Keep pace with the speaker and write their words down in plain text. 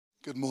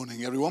Good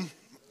morning, everyone.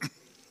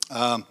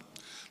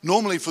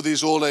 Normally for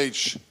these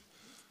all-age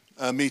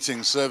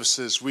meeting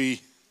services, we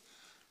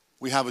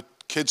have a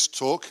kids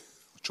talk,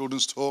 a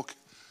children's talk,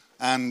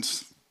 and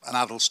an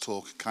adults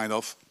talk, kind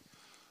of.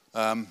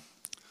 But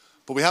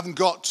we haven't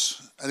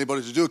got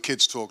anybody to do a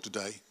kids talk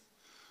today,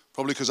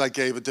 probably because I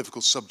gave a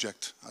difficult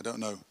subject. I don't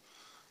know.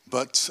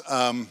 But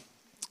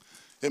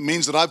it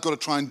means that I've got to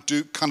try and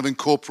kind of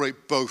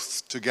incorporate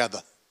both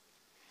together.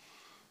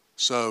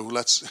 So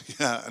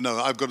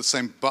I've got about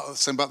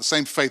the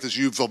same faith as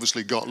you've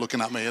obviously got looking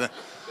at me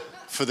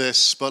for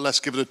this, but let's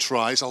give it a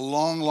try. It's a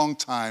long, long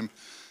time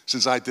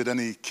since I did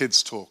any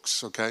kids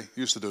talks, okay?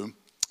 Used to do them.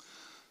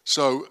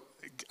 So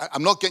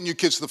I'm not getting you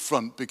kids to the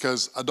front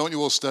because I don't want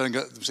you all staring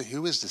at them say,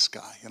 who is this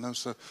guy?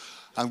 So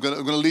I'm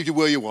going to leave you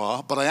where you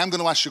are, but I am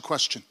going to ask you a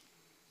question,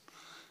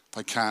 if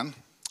I can.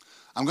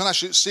 I'm going to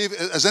ask you, see if,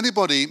 has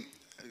anybody,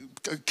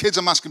 kids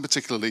I'm asking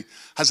particularly,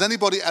 has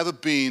anybody ever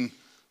been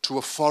to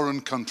a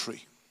foreign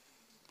country,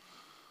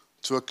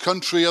 to a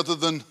country other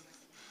than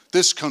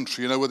this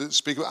country, where they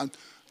speak about,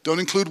 don't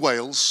include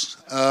Wales.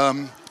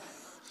 So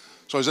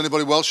is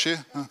anybody Welsh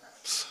here?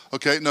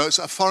 Okay, no, it's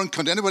a foreign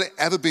country. Anybody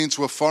ever been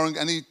to a foreign,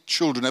 any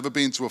children ever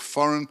been to a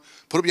foreign,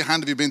 put up your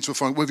hand if you've been to a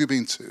foreign, where have you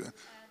been to? I've been to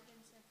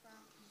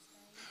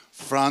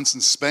France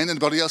and Spain.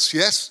 Anybody else?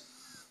 Yes?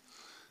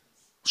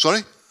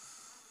 Sorry?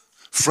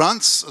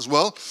 France as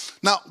well.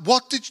 Now,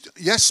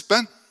 yes,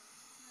 Ben?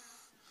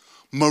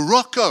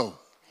 Morocco.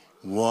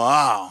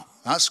 Wow,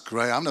 that's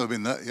great. I've never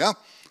been there. Yeah?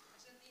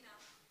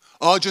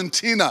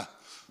 Argentina.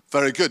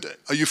 Very good.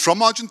 Are you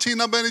from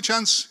Argentina by any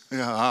chance?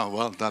 Yeah,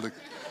 well, that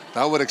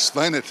would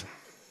explain it.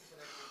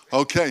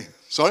 Okay,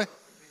 sorry?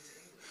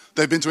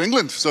 They've been to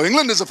England. So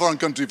England is a foreign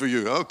country for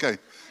you. Okay,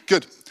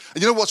 good.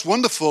 And what's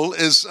wonderful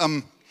is,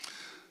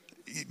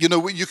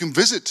 you can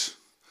visit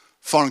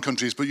foreign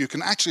countries, but you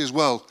can actually as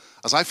well,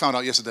 as I found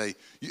out yesterday,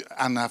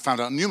 and I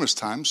found out numerous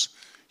times,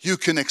 you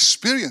can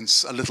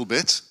experience a little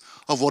bit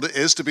of what it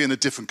is to be in a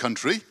different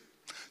country.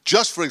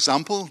 Just, for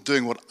example,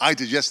 doing what I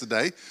did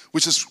yesterday,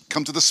 which is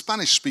come to the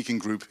Spanish-speaking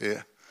group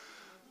here.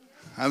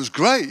 That was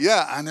great,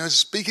 yeah. And I was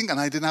speaking,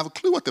 and I didn't have a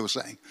clue what they were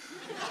saying.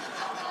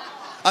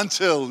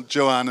 Until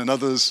Joanne and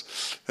others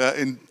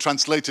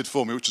translated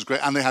for me, which was great.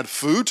 And they had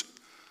food,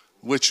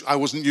 which I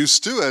wasn't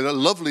used to. A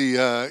lovely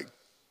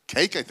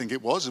cake, I think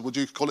it was. Would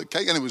you call it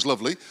cake? And it was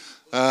lovely.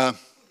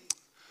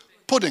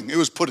 Pudding. It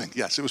was pudding.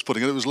 Yes, it was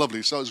pudding. And it was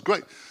lovely. So it was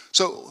great.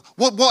 So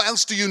what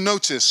else do you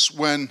notice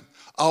when...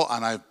 Oh,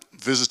 and I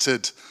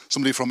visited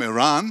somebody from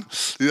Iran,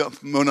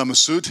 Mona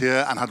Masood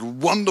here, and had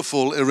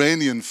wonderful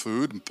Iranian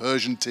food and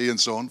Persian tea and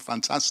so on.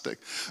 Fantastic.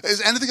 Is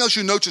there anything else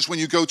you notice when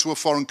you go to a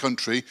foreign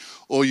country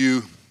or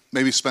you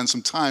maybe spend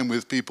some time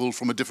with people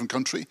from a different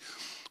country?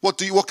 What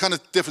kind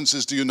of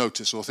differences do you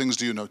notice or things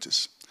do you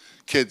notice?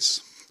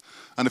 Kids.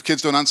 And if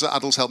kids don't answer,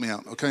 adults help me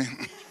out, okay?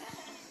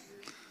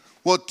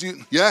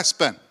 Yes,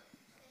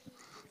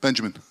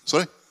 Benjamin.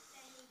 Sorry?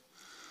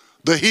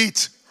 The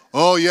heat.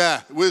 Oh,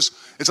 yeah.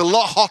 It's a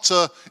lot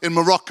hotter in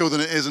Morocco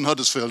than it is in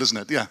Huddersfield, isn't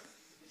it? Yeah.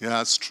 Yeah,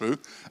 that's true.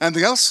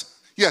 Anything else?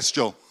 Yes,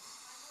 Joel.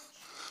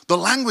 The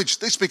language.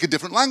 They speak a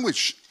different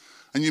language.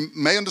 And you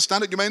may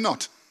understand it, you may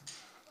not.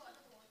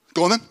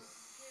 Go on then.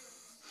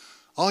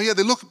 Oh, yeah,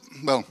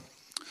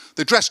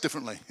 they dress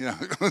differently. Yeah.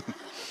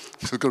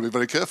 We've got to be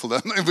very careful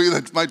then.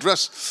 They might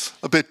dress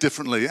a bit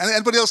differently.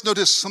 Anybody else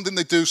notice something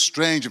they do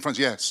strange in France?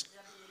 Yes.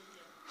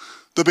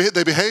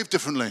 They behave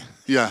differently.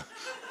 Yeah.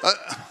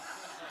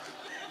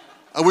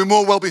 Are we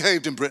more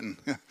well-behaved in Britain?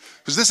 Yeah.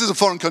 Because this is a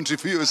foreign country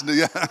for you, isn't it?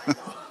 Yeah.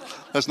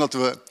 That's not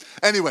to it.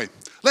 Anyway,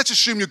 let's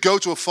assume you go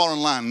to a foreign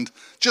land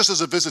just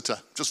as a visitor,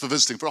 just for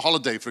visiting, for a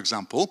holiday, for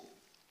example.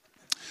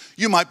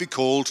 You might be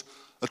called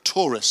a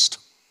tourist.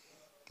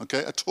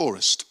 Okay, a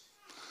tourist.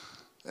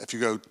 If you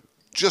go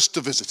just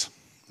to visit,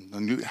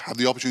 and you have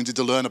the opportunity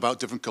to learn about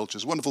different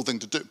cultures. Wonderful thing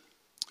to do.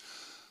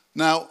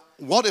 Now,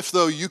 what if,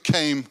 though, you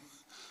came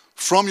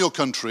from your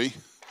country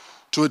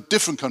to a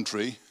different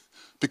country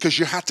because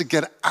you had to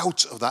get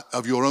out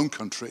of your own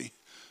country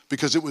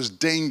because it was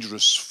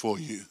dangerous for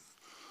you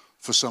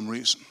for some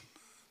reason.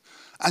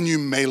 And you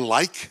may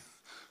like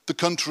the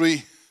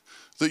country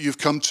that you've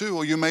come to,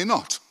 or you may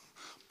not,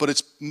 but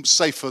it's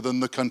safer than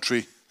the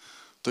country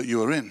that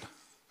you are in.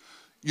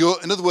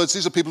 In other words,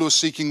 these are people who are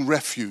seeking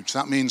refuge.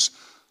 That means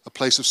a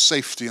place of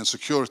safety and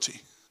security.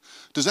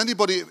 They're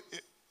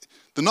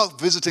not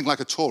visiting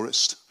like a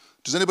tourist.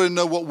 Does anybody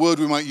know what word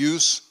we might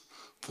use?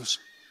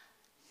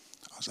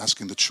 I was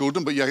asking the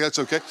children, but yeah, it's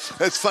okay.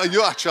 It's fine.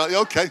 You're a child.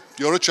 Okay,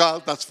 you're a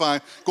child. That's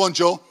fine. Go on,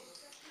 Joel.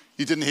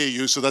 He didn't hear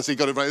you, so he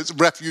got it right. It's a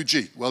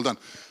refugee. Well done.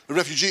 A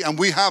refugee. And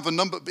we have a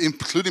number,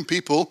 including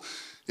people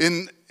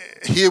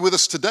here with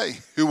us today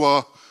who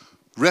are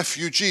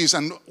refugees,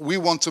 and we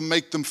want to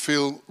make them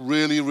feel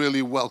really,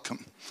 really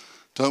welcome,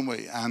 don't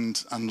we?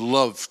 And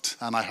loved,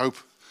 and I hope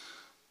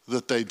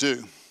that they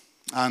do.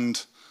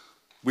 And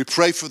we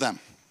pray for them.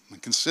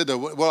 And consider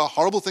what a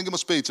horrible thing it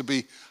must be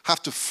to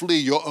have to flee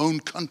your own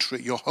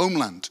country, your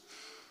homeland,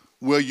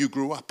 where you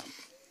grew up.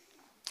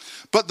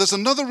 But there's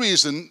another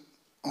reason,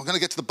 we're going to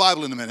get to the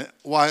Bible in a minute,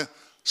 why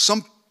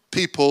some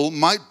people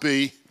might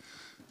be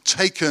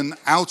taken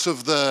out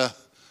of their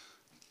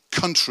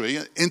country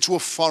into a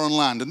foreign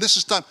land. And this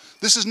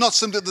is not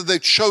something that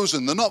they've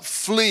chosen. They're not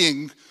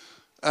fleeing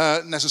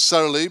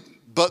necessarily,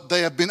 but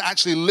they have been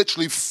actually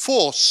literally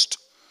forced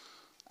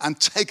and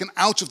taken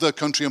out of their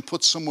country and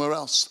put somewhere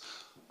else.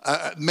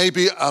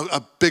 Maybe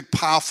a big,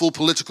 powerful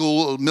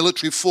political or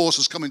military force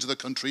has come into the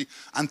country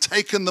and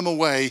taken them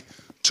away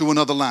to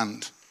another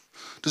land.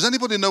 Does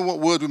anybody know what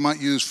word we might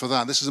use for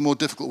that? This is a more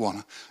difficult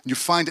one. You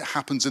find it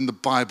happens in the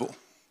Bible.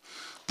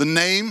 The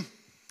name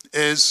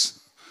is,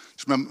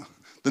 just remember,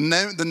 the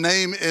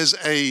name is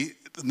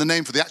the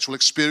name for the actual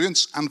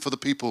experience and for the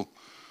people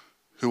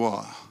who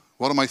are.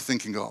 What am I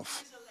thinking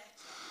of?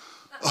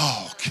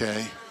 Oh,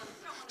 okay.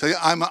 Tell you,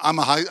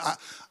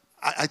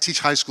 I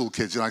teach high school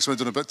kids. You know, so I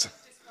don't know about.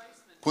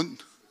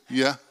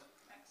 Yeah.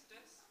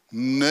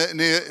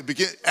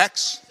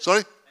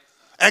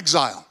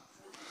 Exile.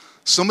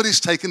 Somebody's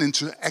taken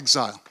into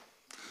exile,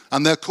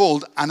 and they're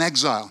called an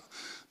exile.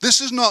 This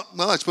is not,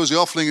 well, I suppose the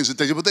offling is a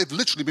danger, but they've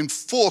literally been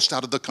forced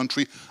out of the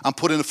country and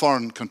put in a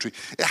foreign country.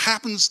 It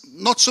happens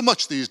not so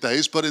much these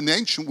days, but in the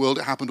ancient world,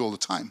 it happened all the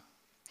time.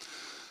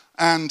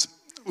 And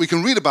we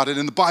can read about it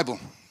in the Bible,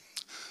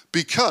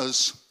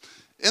 because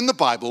in the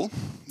Bible,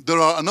 there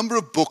are a number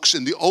of books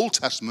in the Old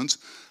Testament,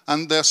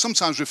 and they're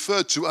sometimes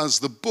referred to as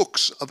the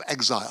books of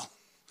exile,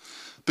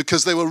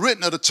 because they were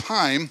written at a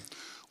time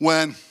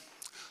when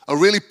a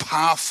really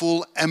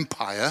powerful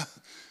empire,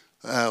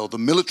 or the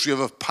military of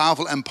a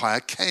powerful empire,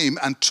 came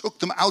and took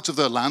them out of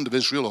their land of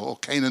Israel or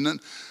Canaan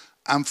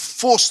and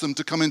forced them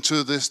to come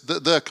into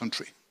their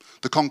country,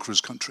 the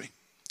conqueror's country.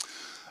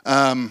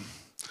 One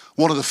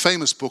of the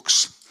famous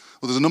books,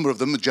 well, there's a number of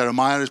them.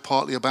 Jeremiah is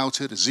partly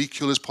about it,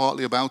 Ezekiel is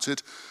partly about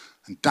it,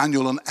 and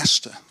Daniel and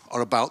Esther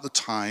are about the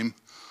time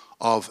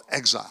of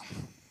exile.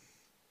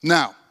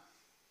 Now,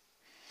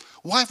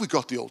 why have we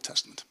got the Old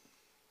Testament?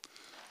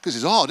 Because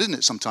it's hard, isn't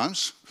it,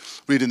 sometimes?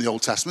 Reading the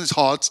Old Testament, it's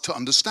hard to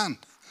understand.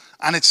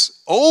 And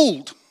it's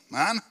old,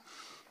 man.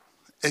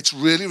 It's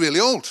really, really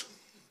old.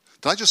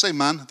 Did I just say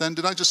man then?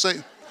 Did I just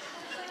say?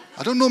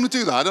 I don't normally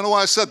do that. I don't know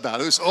why I said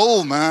that. It's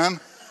old, man.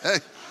 Hey,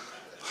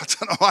 I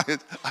don't know why.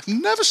 I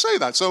never say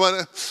that. So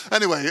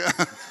anyway,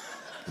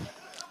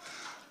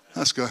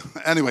 let's go.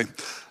 Anyway,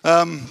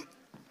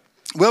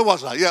 where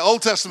was I? Yeah,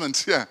 Old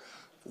Testament. Yeah.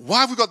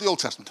 Why have we got the Old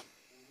Testament?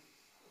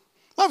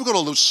 Why have we got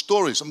all those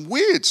stories? Some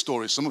weird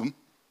stories, some of them.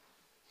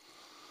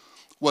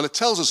 Well, it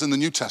tells us in the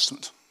New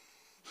Testament.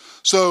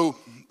 So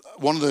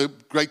one of the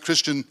great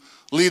Christian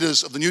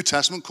leaders of the New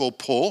Testament called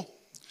Paul,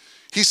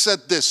 he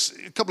said this,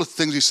 a couple of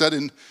things he said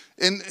in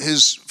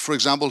his, for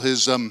example,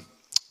 his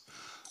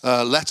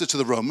letter to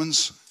the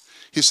Romans.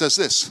 He says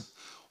this: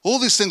 all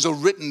these things are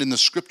written in the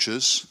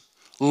scriptures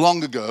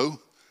long ago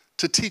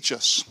to teach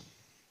us.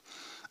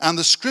 And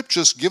the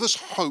scriptures give us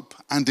hope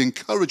and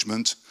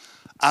encouragement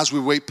as we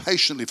wait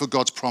patiently for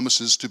God's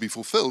promises to be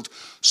fulfilled.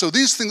 So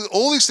these things,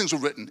 all these things were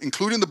written,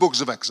 including the books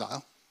of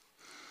exile,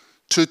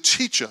 to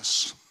teach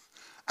us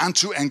and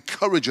to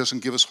encourage us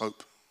and give us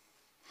hope.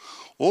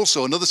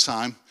 Also, another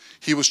time,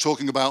 he was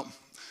talking about,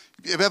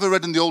 have you ever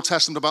read in the Old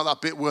Testament about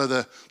that bit where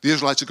the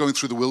Israelites are going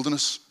through the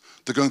wilderness?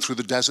 They're going through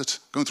the desert,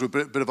 going through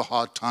a bit of a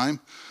hard time,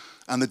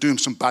 and they're doing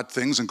some bad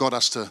things, and God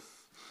has to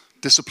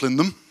discipline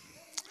them.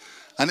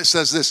 And it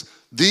says this: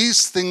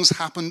 these things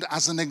happened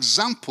as an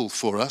example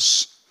for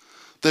us.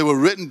 They were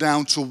written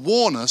down to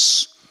warn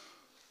us,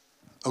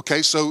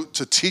 okay, so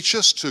to teach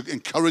us, to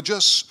encourage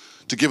us,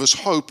 to give us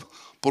hope,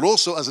 but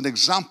also as an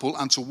example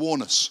and to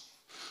warn us.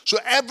 So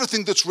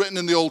everything that's written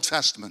in the Old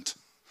Testament,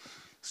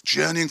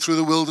 journeying through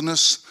the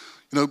wilderness,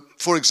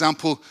 for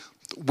example,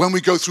 when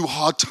we go through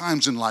hard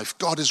times in life,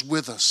 God is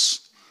with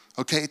us.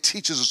 Okay, it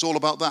teaches us all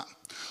about that.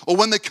 Or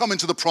when they come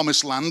into the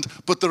promised land,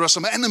 but there are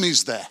some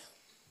enemies there.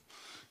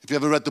 If you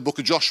ever read the book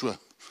of Joshua,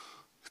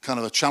 kind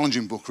of a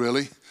challenging book,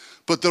 really.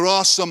 But there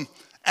are some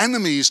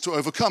enemies to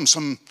overcome,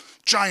 some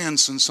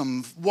giants and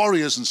some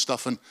warriors and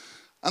stuff. And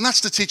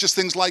that's to teach us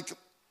things like,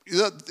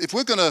 if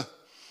we're going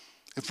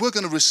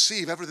to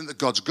receive everything that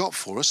God's got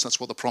for us, that's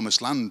what the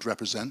promised land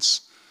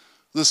represents,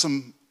 there's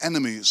some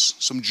enemies,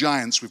 some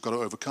giants we've got to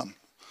overcome.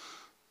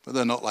 But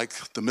they're not like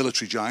the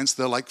military giants.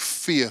 They're like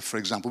fear, for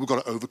example. We've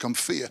got to overcome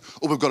fear.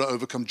 Or we've got to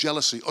overcome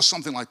jealousy or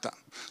something like that.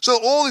 So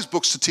all these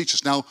books to teach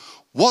us. Now,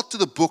 what do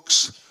the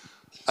books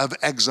of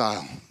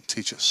exile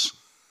teach us?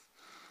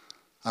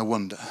 I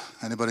wonder.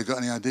 Anybody got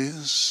any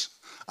ideas?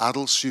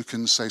 Adults, you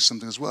can say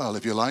something as well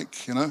if you like,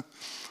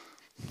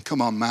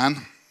 Come on, man.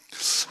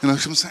 You know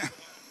what I'm saying?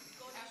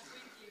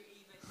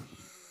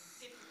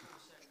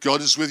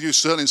 God is with you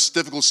certainly in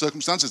difficult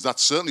circumstances.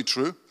 That's certainly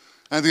true.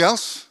 Anything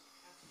else?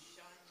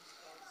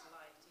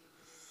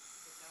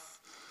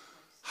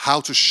 How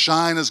to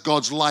shine as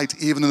God's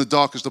light even in the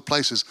darkest of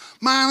places.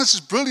 Man, this is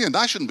brilliant.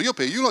 I shouldn't be up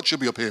here. You lot should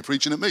be up here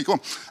preaching at me. Come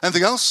on.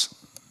 Anything else?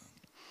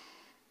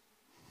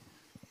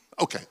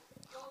 Okay.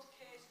 God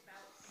cares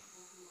about people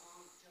who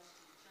aren't just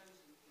chosen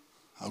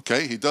people.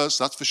 Okay, he does.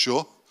 That's for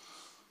sure.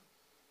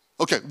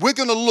 Okay, we're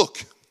going to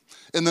look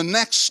in the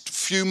next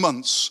few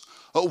months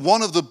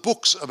one of the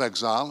books of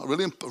exile, a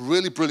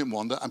really brilliant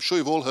one that I'm sure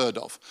you've all heard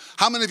of.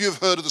 How many of you have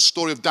heard of the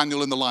story of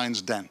Daniel in the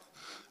lion's den?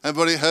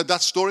 Everybody heard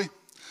that story?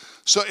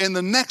 So in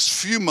the next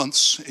few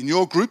months, in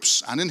your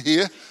groups and in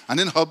here and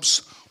in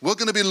hubs, we're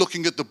going to be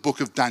looking at the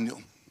book of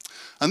Daniel.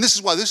 And this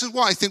is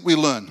why I think we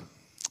learn.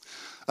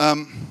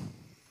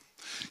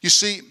 You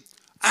see,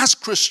 as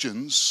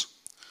Christians,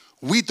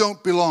 we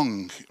don't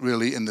belong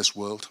really in this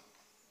world.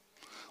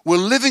 We're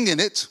living in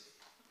it,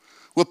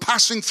 we're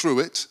passing through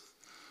it,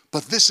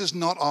 but this is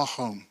not our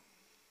home.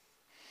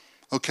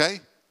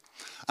 Okay?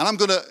 And I'm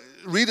going to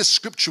read a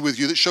scripture with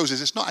you that shows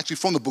us, it's not actually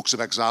from the books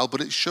of exile,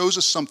 but it shows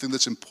us something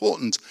that's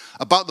important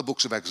about the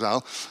books of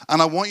exile.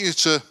 And I want you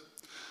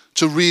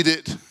to read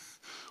it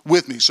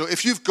with me. So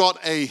if you've got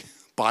a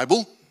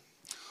Bible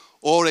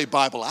or a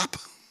Bible app,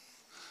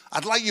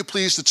 I'd like you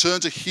please to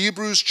turn to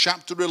Hebrews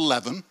chapter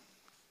 11.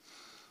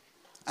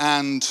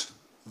 And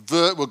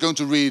we're going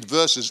to read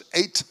verses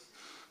 8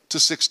 to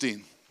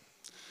 16.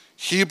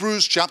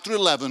 Hebrews chapter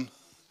 11,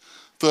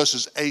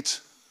 verses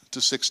 8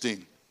 to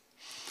 16.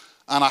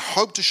 And I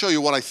hope to show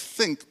you what I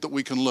think that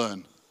we can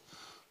learn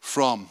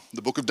from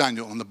the book of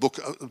Daniel and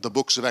the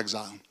books of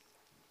exile.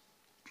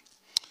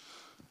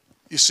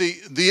 You see,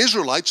 the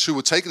Israelites who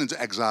were taken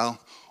into exile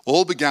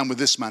all began with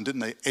this man,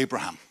 didn't they?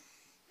 Abraham.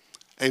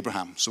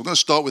 So we're going to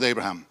start with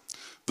Abraham.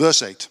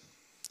 Verse 8.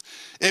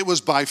 It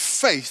was by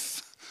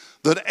faith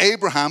that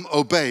Abraham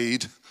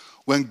obeyed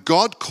when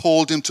God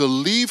called him to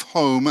leave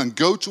home and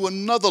go to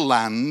another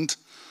land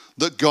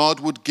that God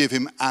would give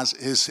him as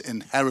his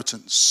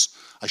inheritance.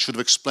 I should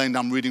have explained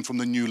I'm reading from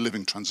the New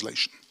Living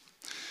Translation.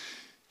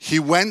 He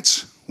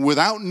went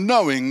without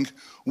knowing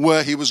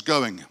where he was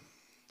going.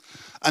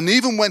 And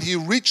even when he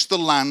reached the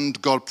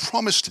land God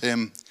promised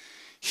him,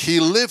 he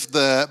lived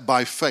there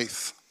by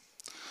faith.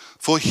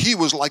 For he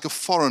was like a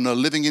foreigner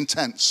living in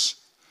tents.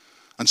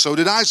 And so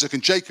did Isaac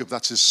and Jacob,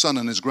 that's his son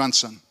and his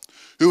grandson,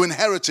 who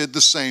inherited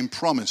the same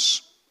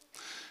promise.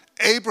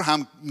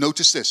 Abraham,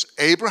 notice this,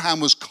 Abraham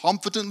was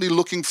confidently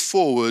looking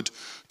forward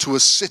to a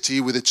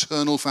city with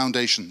eternal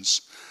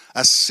foundations,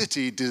 a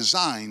city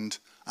designed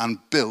and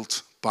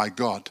built by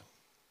God.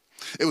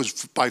 It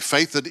was by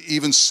faith that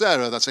even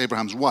Sarah, that's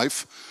Abraham's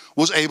wife,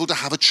 was able to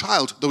have a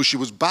child, though she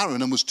was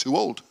barren and was too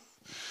old.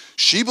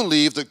 She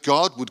believed that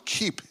God would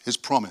keep his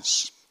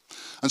promise.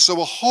 And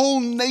so a whole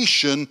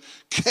nation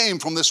came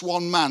from this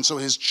one man. So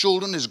his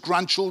children, his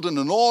grandchildren,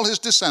 and all his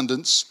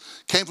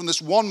descendants came from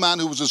this one man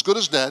who was as good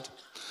as dead.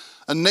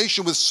 A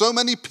nation with so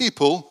many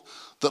people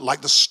that, like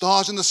the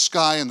stars in the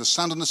sky and the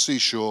sand on the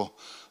seashore,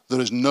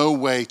 there is no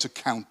way to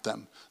count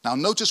them. Now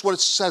notice what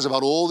it says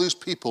about all these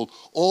people,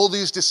 all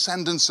these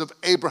descendants of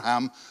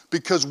Abraham,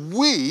 because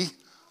we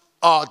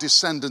are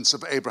descendants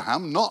of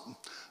Abraham,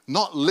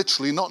 not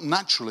literally, not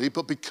naturally,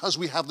 but because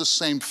we have the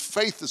same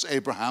faith as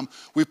Abraham,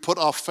 we put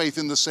our faith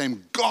in the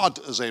same God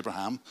as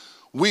Abraham,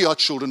 we are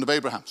children of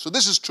Abraham. So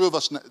this is true of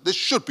us. This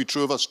should be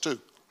true of us too.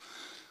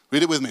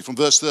 Read it with me from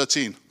verse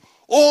 13.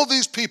 All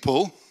these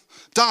people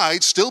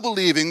died still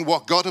believing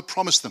what God had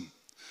promised them.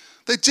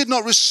 They did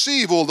not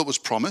receive all that was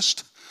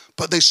promised,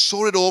 but they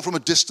saw it all from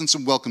a distance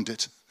and welcomed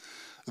it.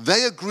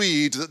 They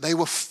agreed that they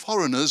were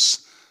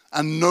foreigners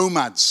and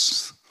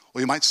nomads,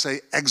 or you might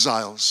say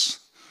exiles,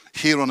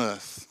 here on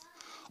earth.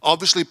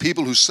 Obviously,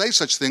 people who say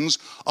such things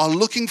are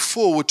looking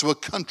forward to a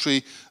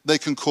country they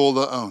can call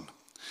their own.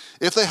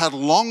 If they had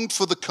longed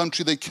for the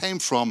country they came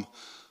from,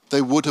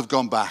 they would have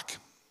gone back.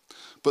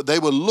 But they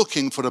were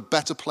looking for a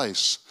better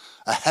place,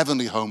 a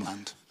heavenly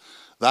homeland.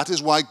 That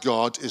is why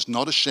God is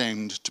not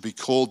ashamed to be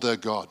called their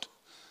God,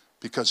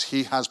 because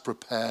he has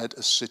prepared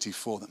a city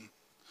for them.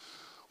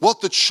 What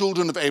the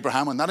children of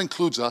Abraham, and that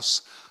includes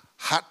us,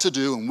 had to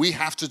do, and we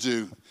have to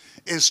do,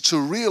 is to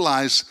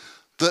realize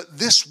that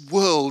this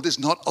world is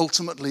not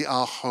ultimately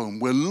our home.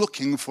 We're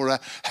looking for a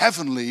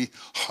heavenly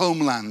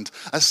homeland,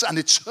 an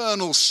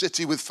eternal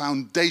city with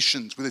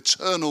foundations, with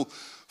eternal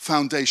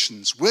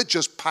foundations. We're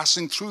just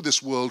passing through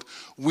this world.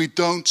 We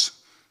don't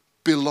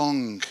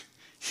belong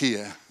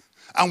here.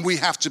 And we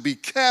have to be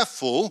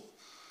careful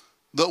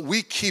that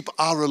we keep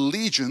our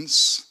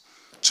allegiance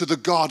to the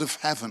God of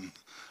heaven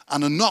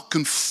and are not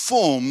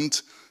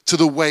conformed to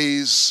the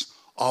ways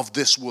of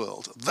this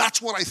world.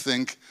 That's what I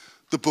think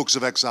the books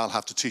of exile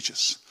have to teach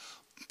us.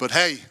 But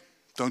hey,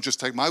 don't just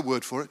take my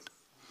word for it.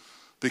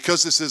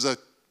 Because this is a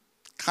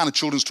kind of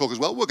children's talk as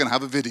well, we're going to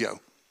have a video.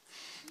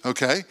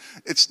 Okay?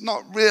 It's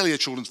not really a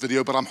children's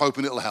video, but I'm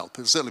hoping it'll help.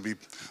 It'll certainly be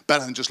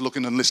better than just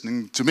looking and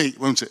listening to me,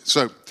 won't it?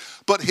 So,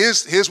 but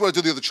here's where I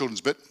do the other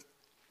children's bit.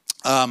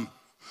 To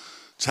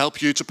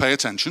help you to pay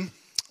attention.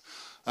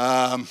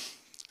 I've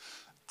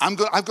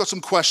got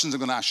some questions I'm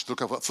going to ask you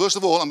to look up. First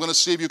of all, I'm going to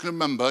see if you can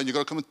remember, and you've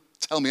got to come and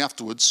tell me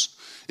afterwards,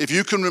 if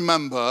you can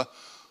remember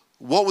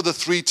what were the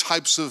three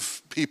types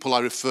of people I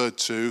referred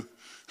to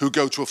who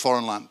go to a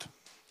foreign land.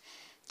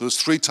 Those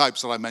three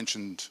types that I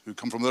mentioned who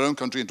come from their own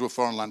country into a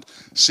foreign land.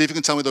 See if you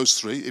can tell me those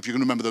three, if you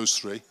can remember those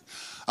three.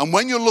 And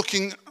when you're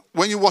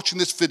watching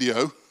this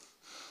video,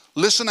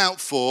 listen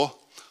out for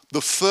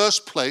the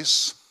first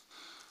place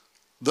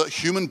that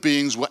human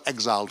beings were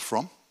exiled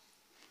from.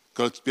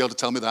 Got to be able to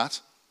tell me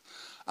that.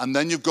 And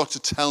then you've got to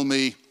tell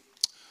me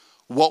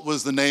what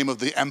was the name of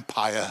the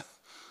empire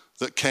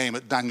that came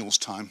at Daniel's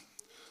time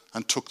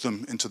and took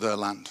them into their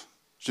land.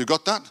 So you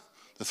got that?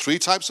 The three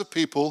types of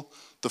people,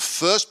 the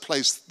first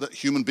place that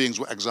human beings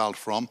were exiled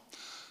from,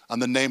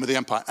 and the name of the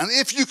empire. And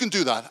if you can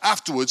do that,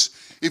 afterwards,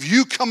 if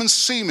you come and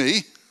see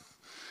me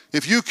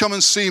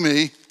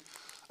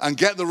and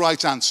get the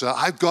right answer,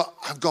 I've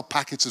got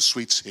packets of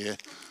sweets here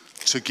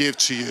to give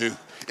to you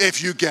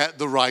if you get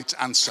the right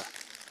answer.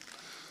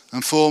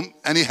 And for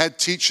any head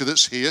teacher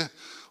that's here,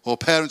 or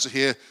parents are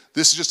here,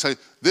 this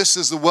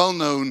is the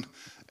well-known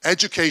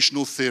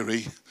educational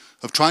theory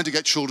of trying to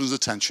get children's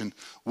attention,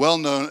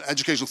 well-known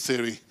educational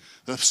theory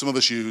that some of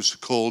us use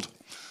called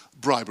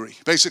bribery.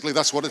 Basically,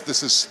 that's what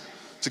this is,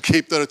 to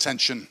keep their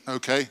attention,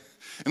 okay?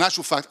 In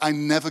actual fact, I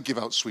never give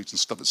out sweets and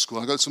stuff at school.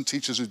 I've got some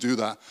teachers who do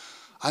that.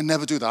 I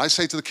never do that. I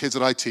say to the kids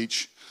that I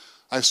teach,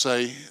 I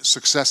say,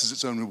 success is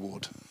its own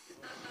reward.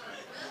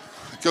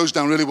 It goes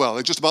down really well.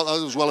 It's just about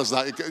as well as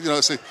that. I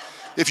say,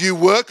 if you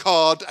work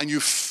hard and you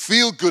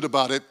feel good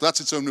about it, that's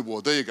its own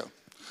reward. There you go.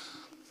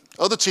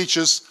 Other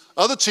teachers,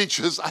 I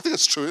think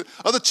it's true,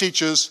 other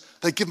teachers,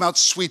 they give them out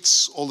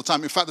sweets all the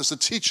time. In fact, there's a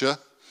teacher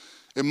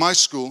in my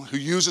school who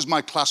uses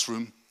my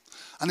classroom,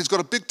 and he's got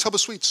a big tub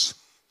of sweets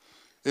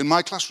in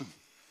my classroom.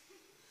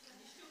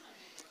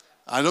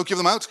 I don't give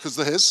them out because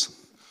they're his,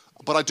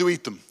 but I do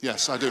eat them.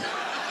 Yes, I do.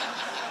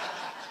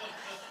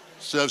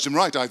 Serves him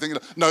right, I think.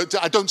 No,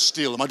 I don't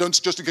steal them.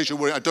 Just in case you're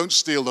worried, I don't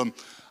steal them.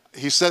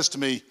 He says to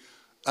me,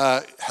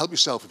 help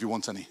yourself if you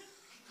want any.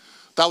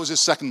 That was his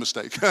second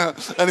mistake.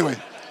 Anyway,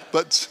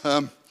 but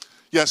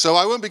so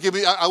I will be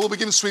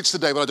giving sweets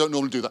today, but I don't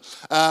normally do that.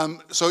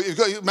 So you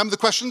remember the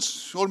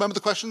questions? You all remember the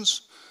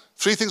questions?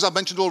 3 things I've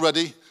mentioned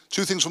already,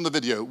 2 things from the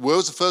video. Where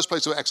was the first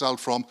place they were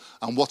exiled from,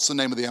 and what's the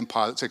name of the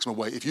empire that takes them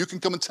away? If you can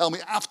come and tell me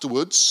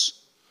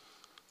afterwards,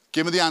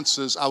 give me the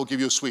answers, I will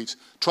give you a sweet.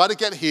 Try to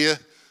get here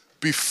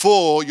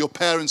before your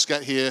parents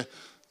get here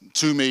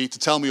to me to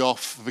tell me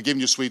off for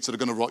giving you sweets that are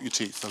going to rot your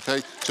teeth,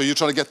 okay? So you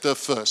try to get there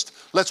first.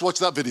 Let's watch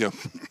that video.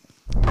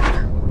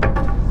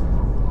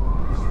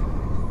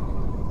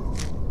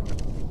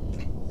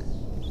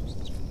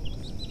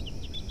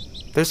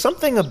 There's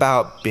something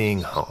about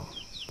being home,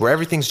 where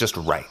everything's just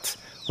right.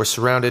 We're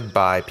surrounded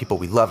by people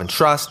we love and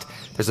trust.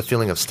 There's a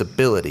feeling of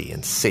stability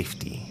and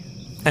safety.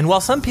 And while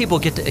some people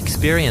get to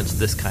experience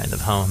this kind of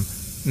home,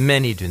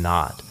 many do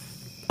not.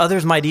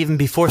 Others might even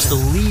be forced to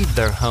leave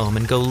their home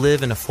and go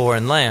live in a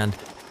foreign land.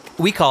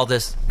 We call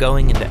this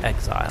going into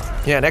exile.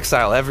 Yeah, in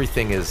exile,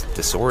 everything is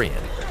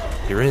disoriented.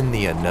 You're in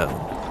the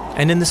unknown.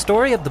 And in the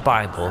story of the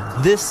Bible,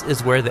 this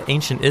is where the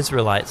ancient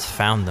Israelites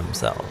found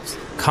themselves,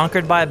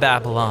 conquered by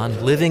Babylon,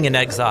 living in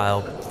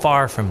exile,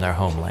 far from their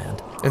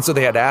homeland. And so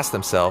they had to ask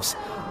themselves,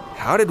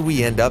 how did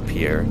we end up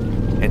here?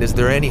 And is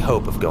there any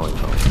hope of going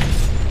home?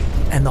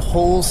 And the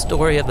whole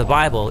story of the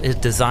Bible is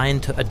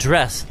designed to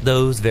address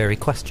those very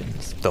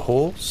questions. The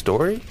whole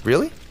story?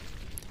 Really?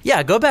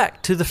 Yeah, go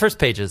back to the first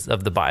pages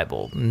of the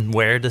Bible.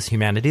 Where does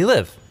humanity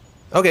live?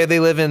 Okay, they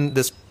live in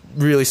this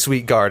really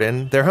sweet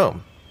garden, their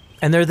home.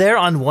 And they're there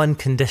on one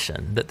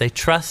condition, that they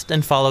trust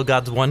and follow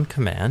God's one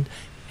command,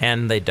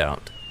 and they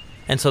don't.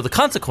 And so the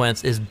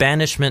consequence is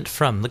banishment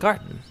from the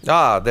garden.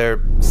 They're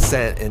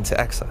sent into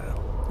exile.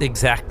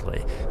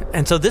 Exactly.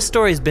 And so this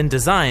story has been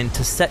designed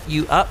to set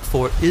you up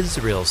for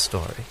Israel's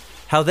story.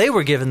 How they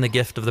were given the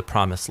gift of the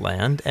promised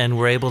land and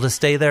were able to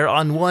stay there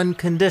on one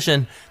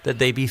condition, that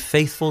they be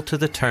faithful to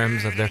the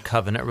terms of their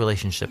covenant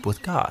relationship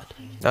with God.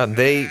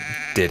 They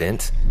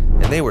didn't,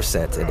 and they were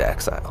sent into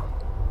exile.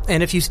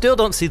 And if you still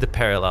don't see the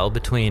parallel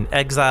between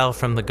exile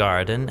from the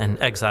garden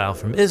and exile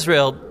from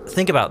Israel,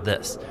 think about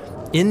this.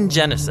 In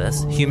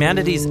Genesis,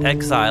 humanity's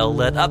exile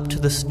led up to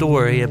the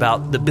story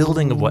about the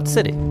building of what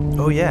city?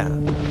 Oh yeah,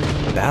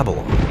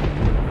 Babylon.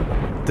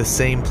 The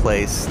same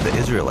place the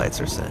Israelites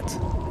are sent.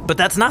 But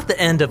that's not the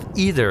end of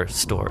either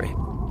story.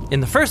 In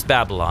the first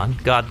Babylon,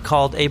 God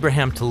called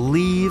Abraham to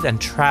leave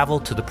and travel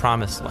to the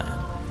promised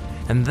land.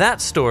 And that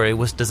story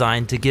was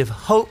designed to give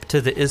hope to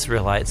the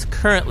Israelites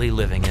currently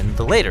living in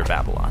the later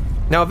Babylon.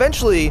 Now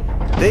eventually,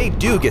 they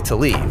do get to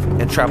leave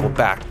and travel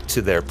back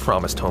to their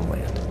promised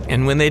homeland.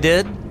 And when they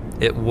did,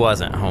 it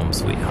wasn't home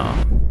sweet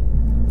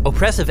home.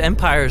 Oppressive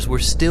empires were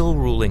still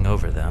ruling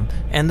over them,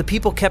 and the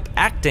people kept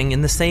acting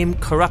in the same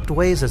corrupt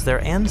ways as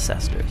their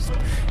ancestors.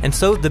 And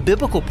so the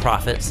biblical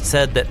prophets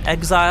said that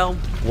exile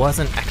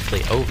wasn't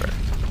actually over.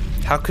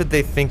 How could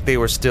they think they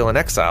were still in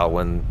exile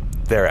when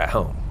they're at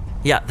home?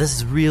 Yeah, this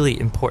is really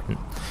important.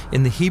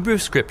 In the Hebrew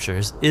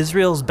scriptures,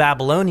 Israel's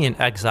Babylonian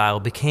exile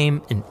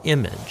became an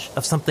image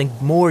of something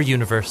more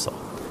universal.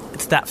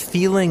 It's that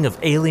feeling of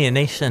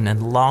alienation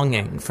and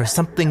longing for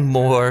something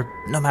more,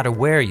 no matter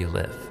where you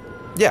live.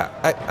 Yeah,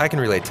 I can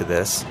relate to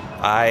this.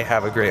 I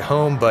have a great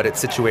home, but it's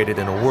situated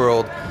in a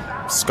world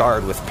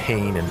scarred with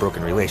pain and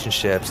broken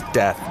relationships,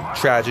 death, and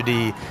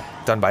tragedy,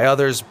 done by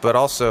others, but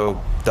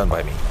also done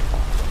by me.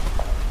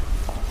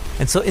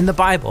 And so in the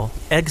Bible,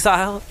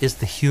 exile is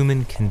the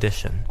human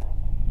condition.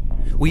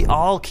 We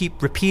all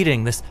keep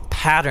repeating this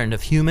pattern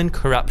of human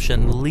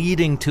corruption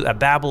leading to a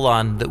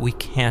Babylon that we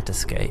can't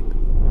escape.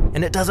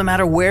 And it doesn't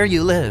matter where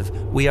you live,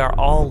 we are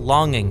all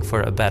longing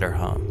for a better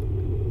home.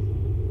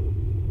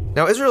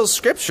 Now, Israel's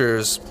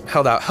scriptures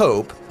held out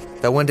hope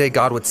that one day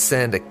God would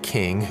send a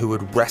king who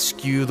would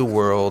rescue the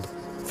world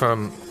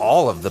from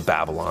all of the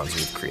Babylons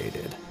we've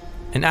created.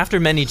 And after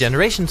many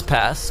generations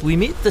pass, we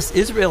meet this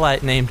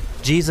Israelite named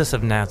Jesus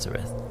of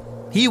Nazareth.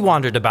 He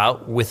wandered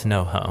about with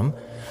no home,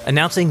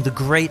 announcing the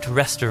great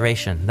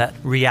restoration, that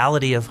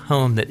reality of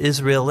home that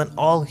Israel and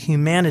all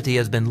humanity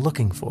has been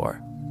looking for.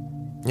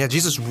 Yeah,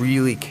 Jesus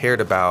really cared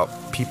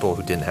about people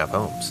who didn't have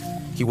homes.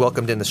 He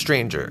welcomed in the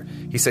stranger.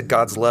 He said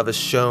God's love is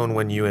shown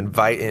when you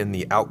invite in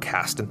the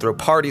outcast and throw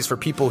parties for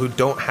people who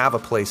don't have a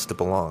place to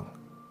belong.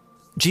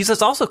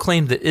 Jesus also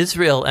claimed that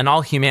Israel and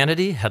all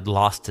humanity had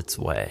lost its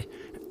way,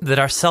 that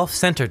our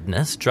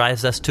self-centeredness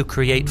drives us to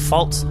create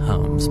false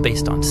homes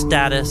based on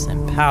status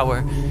and power,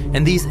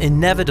 and these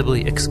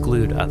inevitably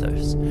exclude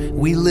others.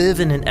 We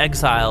live in an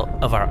exile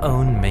of our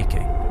own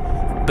making.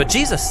 But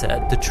Jesus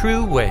said the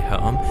true way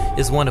home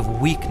is one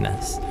of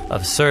weakness,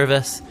 of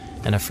service,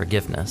 and of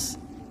forgiveness.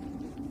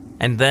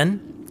 And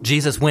then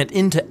Jesus went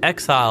into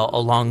exile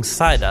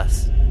alongside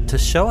us to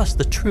show us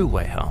the true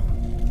way home.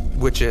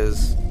 Which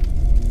is?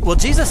 Well,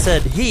 Jesus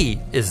said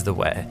he is the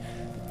way.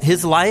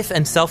 His life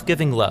and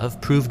self-giving love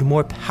proved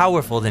more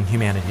powerful than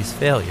humanity's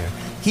failure.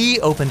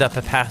 He opened up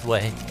a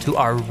pathway to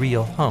our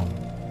real home.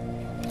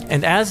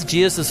 And as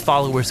Jesus'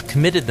 followers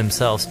committed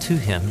themselves to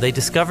him, they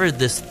discovered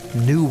this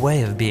new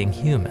way of being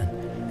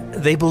human.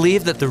 They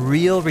believed that the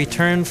real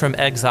return from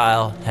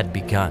exile had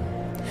begun.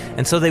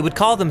 And so they would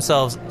call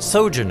themselves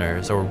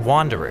sojourners or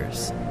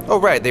wanderers. Oh,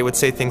 right. They would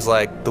say things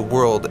like, the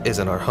world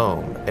isn't our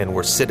home, and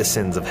we're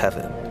citizens of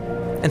heaven.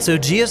 And so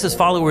Jesus'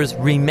 followers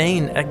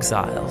remain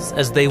exiles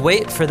as they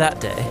wait for that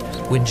day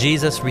when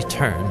Jesus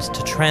returns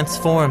to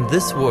transform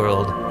this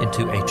world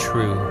into a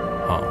true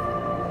home.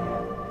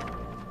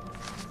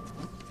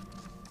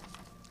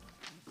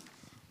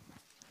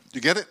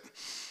 You get it?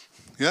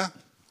 Yeah?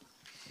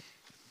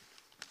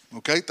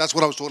 Okay, that's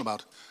what I was talking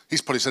about.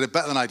 He's probably said it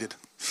better than I did.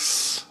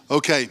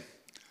 Okay.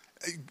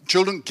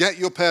 Children, get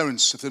your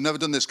parents, if they've never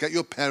done this, get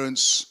your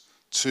parents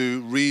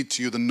to read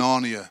to you the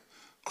Narnia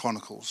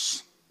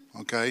Chronicles.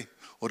 Okay?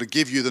 Or to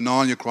give you the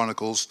Narnia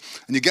Chronicles.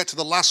 And you get to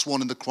the last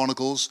one in the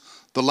Chronicles,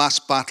 the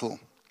last battle.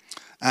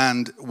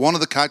 And one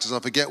of the characters, I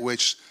forget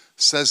which,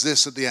 says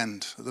this at the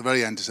end, at the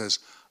very end. It says,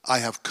 I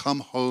have come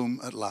home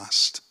at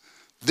last.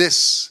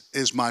 This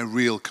is my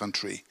real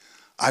country.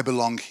 I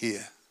belong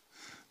here.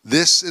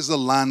 This is the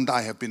land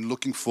I have been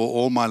looking for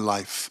all my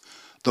life,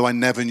 though I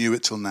never knew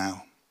it till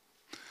now.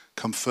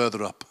 Come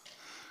further up.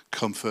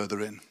 Come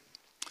further in.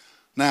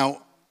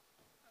 Now,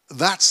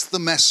 that's the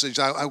message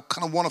I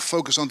kind of want to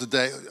focus on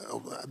today,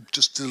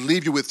 just to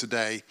leave you with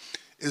today,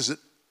 is that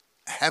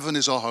heaven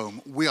is our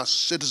home. We are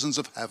citizens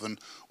of heaven.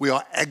 We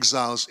are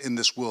exiles in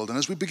this world. And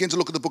as we begin to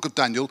look at the book of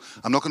Daniel,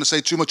 I'm not going to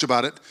say too much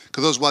about it,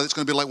 because otherwise it's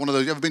going to be like one of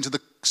those, you ever been to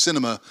the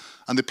cinema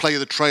and they play you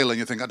the trailer and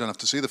you think, I don't have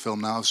to see the film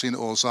now, I've seen it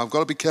all, so I've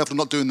got to be careful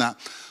not doing that.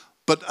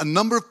 But a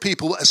number of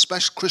people,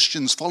 especially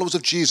Christians, followers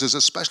of Jesus,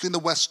 especially in the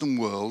Western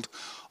world,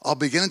 are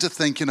beginning to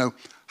think,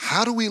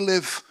 how do we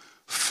live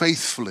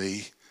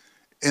faithfully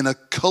in a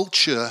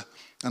culture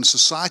and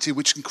society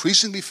which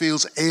increasingly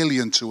feels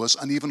alien to us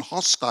and even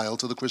hostile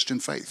to the Christian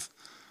faith?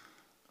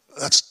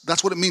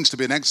 That's what it means to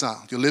be an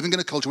exile. You're living in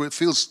a culture where it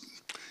feels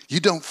you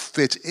don't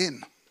fit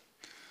in.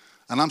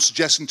 And I'm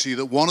suggesting to you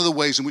that one of the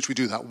ways in which we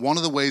do that, one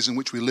of the ways in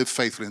which we live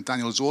faithfully, and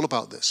Daniel is all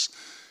about this,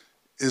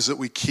 is that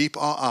we keep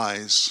our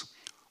eyes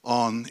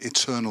on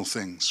eternal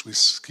things. We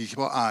keep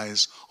our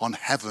eyes on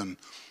heaven,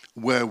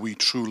 where we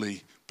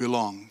truly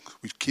belong.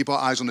 We keep our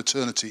eyes on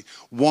eternity.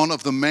 One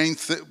of the main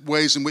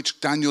ways in which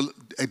Daniel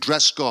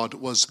addressed God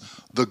was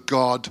the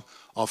God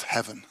of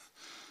heaven.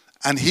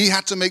 And he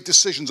had to make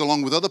decisions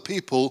along with other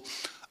people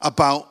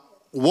about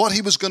what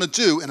he was going to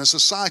do in a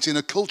society, in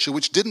a culture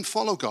which didn't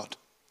follow God.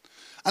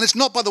 And it's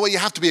not, by the way, you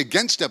have to be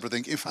against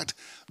everything. In fact,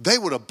 they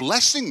were a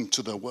blessing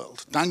to the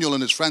world. Daniel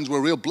and his friends were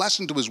a real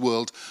blessing to his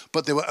world,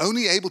 but they were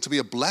only able to be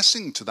a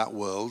blessing to that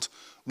world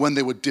when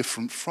they were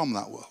different from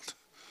that world.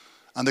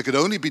 And they could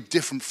only be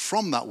different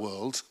from that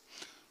world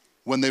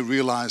when they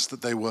realized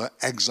that they were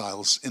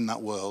exiles in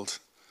that world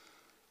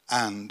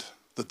and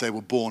that they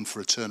were born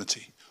for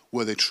eternity.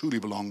 Where they truly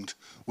belonged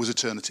was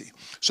eternity.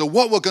 So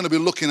what we're going to be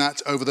looking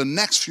at over the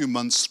next few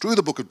months through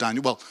the book of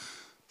Daniel,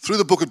 through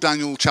the book of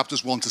Daniel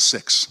chapters 1 to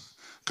 6,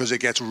 because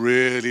it gets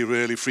really,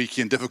 really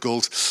freaky and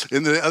difficult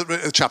in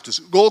the chapters.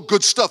 All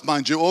good stuff,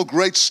 mind you, all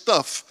great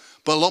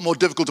stuff, but a lot more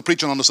difficult to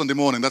preach on a Sunday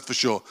morning, that's for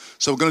sure.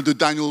 So we're going to do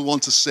Daniel 1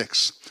 to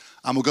 6,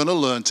 and we're going to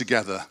learn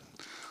together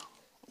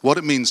what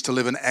it means to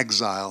live in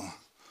exile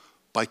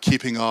by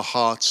keeping our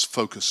hearts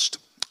focused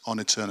on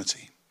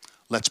eternity.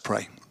 Let's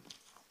pray.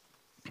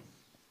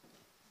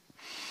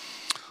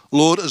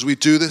 Lord, as we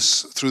do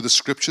this through the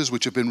scriptures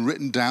which have been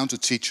written down to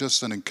teach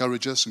us and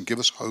encourage us and give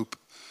us hope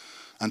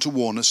and to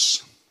warn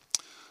us,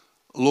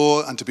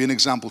 Lord, and to be an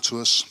example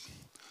to us,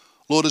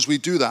 Lord, as we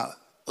do that,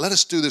 let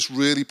us do this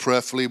really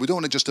prayerfully. We don't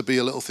want it just to be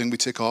a little thing we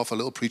tick off, a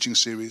little preaching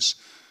series.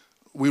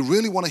 We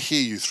really want to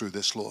hear you through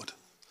this, Lord.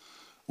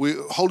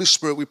 Holy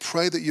Spirit, we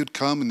pray that you'd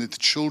come in the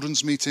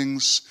children's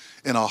meetings,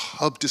 in our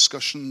hub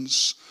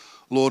discussions,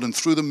 Lord, and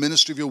through the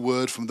ministry of your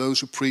word from those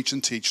who preach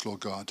and teach,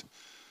 Lord God.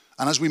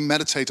 And as we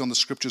meditate on the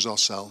scriptures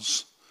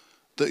ourselves,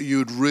 that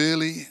you'd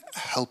really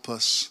help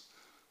us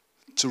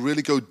to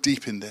really go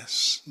deep in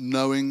this,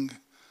 knowing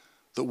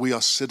that we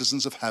are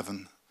citizens of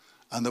heaven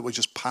and that we're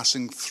just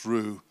passing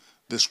through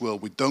this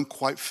world. We don't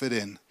quite fit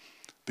in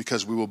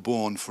because we were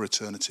born for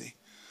eternity.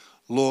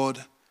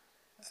 Lord,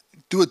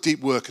 do a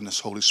deep work in us,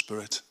 Holy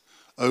Spirit,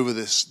 over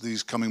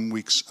these coming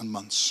weeks and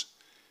months.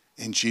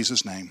 In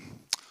Jesus' name,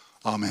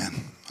 amen.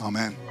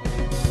 Amen.